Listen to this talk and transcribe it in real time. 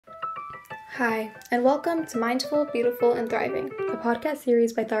Hi, and welcome to Mindful, Beautiful, and Thriving, a podcast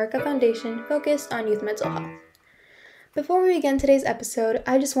series by Taarikas Foundation focused on youth mental health. Before we begin today's episode,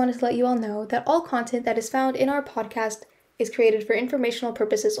 I just wanted to let you all know that all content that is found in our podcast is created for informational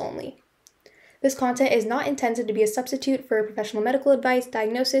purposes only. This content is not intended to be a substitute for professional medical advice,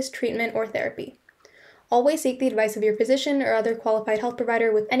 diagnosis, treatment, or therapy. Always seek the advice of your physician or other qualified health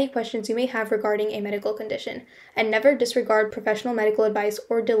provider with any questions you may have regarding a medical condition, and never disregard professional medical advice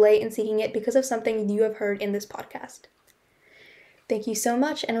or delay in seeking it because of something you have heard in this podcast. Thank you so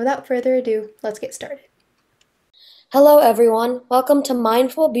much, and without further ado, let's get started. Hello everyone, welcome to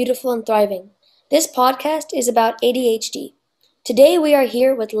Mindful, Beautiful, and Thriving. This podcast is about ADHD. Today we are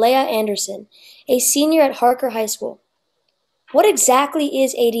here with Leah Anderson, a senior at Harker High School. What exactly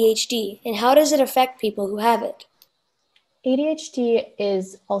is ADHD, and how does it affect people who have it? ADHD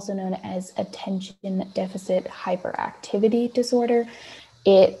is also known as attention deficit hyperactivity disorder.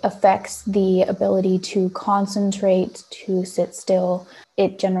 It affects the ability to concentrate, to sit still.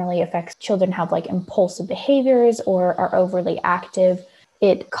 It generally affects children who have impulsive behaviors or are overly active.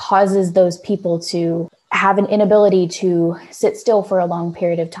 It causes those people to have an inability to sit still for a long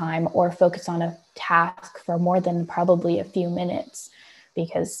period of time or focus on a task for more than probably a few minutes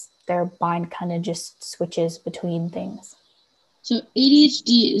because their mind kind of just switches between things. So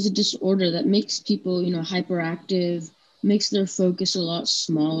ADHD is a disorder that makes people, hyperactive, makes their focus a lot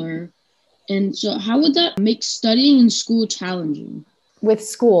smaller. And so how would that make studying in school challenging? With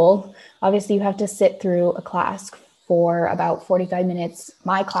school, obviously you have to sit through a class for about 45 minutes.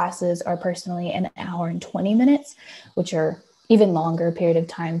 My classes are personally an hour and 20 minutes, which are even longer period of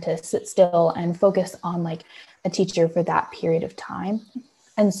time to sit still and focus on a teacher for that period of time.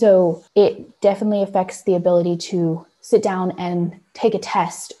 And so it definitely affects the ability to sit down and take a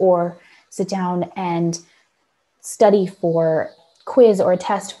test or sit down and study for quiz or a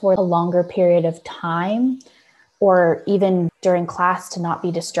test for a longer period of time, or even during class to not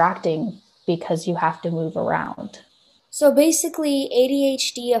be distracting because you have to move around. So basically,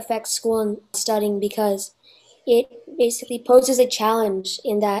 ADHD affects school and studying because it basically poses a challenge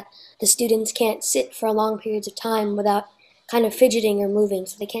in that the students can't sit for long periods of time without kind of fidgeting or moving.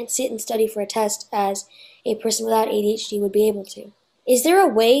 So they can't sit and study for a test as a person without ADHD would be able to. Is there a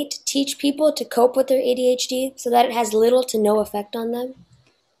way to teach people to cope with their ADHD so that it has little to no effect on them?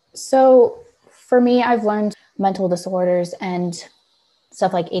 So for me, I've learned mental disorders and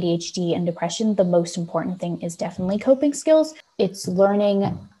stuff like ADHD and depression, the most important thing is definitely coping skills. It's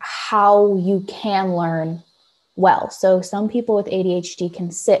learning how you can learn well. So some people with ADHD can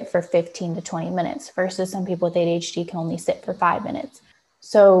sit for 15 to 20 minutes versus some people with ADHD can only sit for 5 minutes.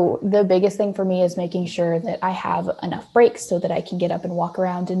 So the biggest thing for me is making sure that I have enough breaks so that I can get up and walk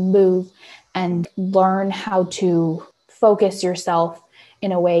around and move and learn how to focus yourself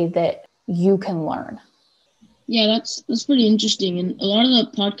in a way that you can learn. Yeah, that's pretty interesting. And a lot of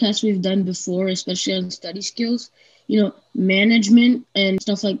the podcasts we've done before, especially on study skills, management and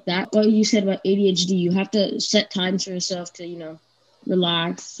stuff like that. What you said about ADHD, you have to set times for yourself to,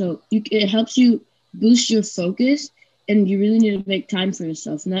 relax. So it helps you boost your focus, and you really need to make time for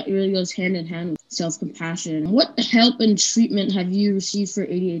yourself. And that really goes hand in hand with self-compassion. What help and treatment have you received for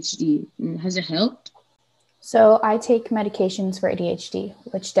ADHD? And has it helped? So I take medications for ADHD,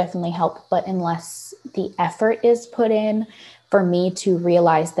 which definitely help, but unless the effort is put in for me to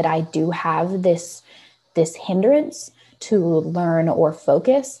realize that I do have this hindrance to learn or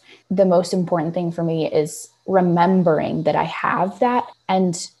focus, the most important thing for me is remembering that I have that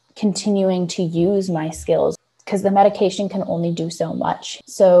and continuing to use my skills, because the medication can only do so much.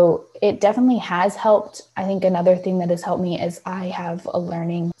 So it definitely has helped. I think another thing that has helped me is I have a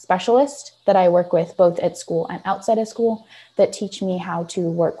learning specialist that I work with both at school and outside of school that teach me how to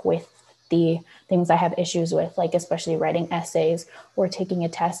work with the things I have issues with, like especially writing essays or taking a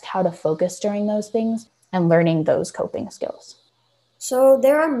test, how to focus during those things and learning those coping skills. So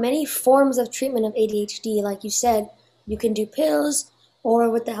there are many forms of treatment of ADHD. Like you said, you can do pills or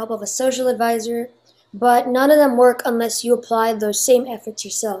with the help of a social advisor, but none of them work unless you apply those same efforts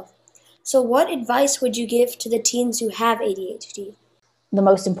yourself. So what advice would you give to the teens who have ADHD? The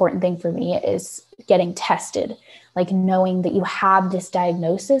most important thing for me is getting tested, knowing that you have this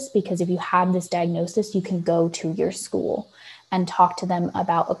diagnosis, because if you have this diagnosis, you can go to your school and talk to them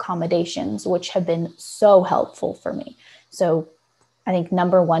about accommodations, which have been so helpful for me. So I think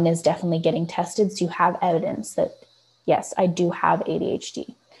number one is definitely getting tested so you have evidence that, yes, I do have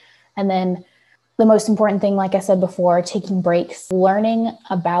ADHD. And then the most important thing, like I said before, taking breaks, learning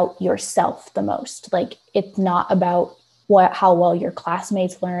about yourself the most. It's not about how well your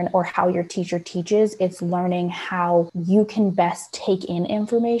classmates learn or how your teacher teaches. It's learning how you can best take in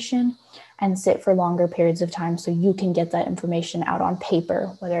information and sit for longer periods of time so you can get that information out on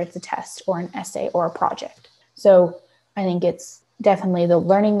paper, whether it's a test or an essay or a project. So I think it's definitely the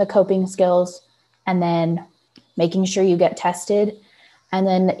learning the coping skills and then making sure you get tested. And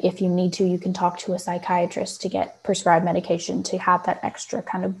then if you need to, you can talk to a psychiatrist to get prescribed medication to have that extra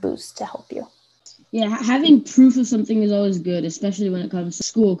kind of boost to help you. Yeah, having proof of something is always good, especially when it comes to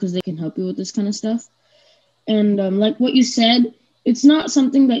school, because they can help you with this kind of stuff. And like what you said, it's not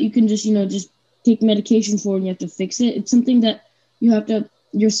something that you can just, just take medication for and you have to fix it. It's something that you have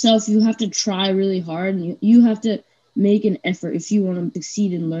to try really hard. And you have to make an effort if you want to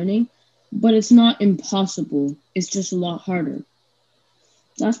succeed in learning. But it's not impossible. It's just a lot harder.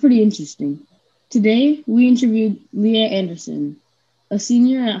 That's pretty interesting. Today, we interviewed Leah Anderson, a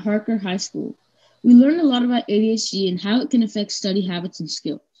senior at Harker High School. We learned a lot about ADHD and how it can affect study habits and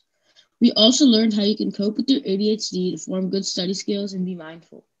skills. We also learned how you can cope with your ADHD to form good study skills and be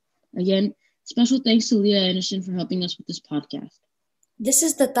mindful. Again, special thanks to Leah Anderson for helping us with this podcast. This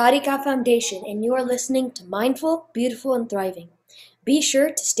is the Taarikas Foundation, and you are listening to Mindful, Beautiful, and Thriving. Be sure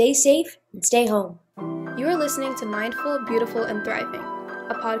to stay safe and stay home. You are listening to Mindful, Beautiful, and Thriving,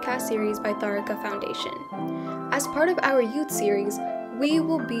 a podcast series by Taarikas Foundation. As part of our youth series, we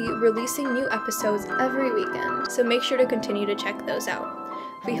will be releasing new episodes every weekend, so make sure to continue to check those out.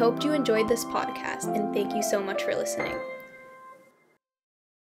 We hope you enjoyed this podcast, and thank you so much for listening.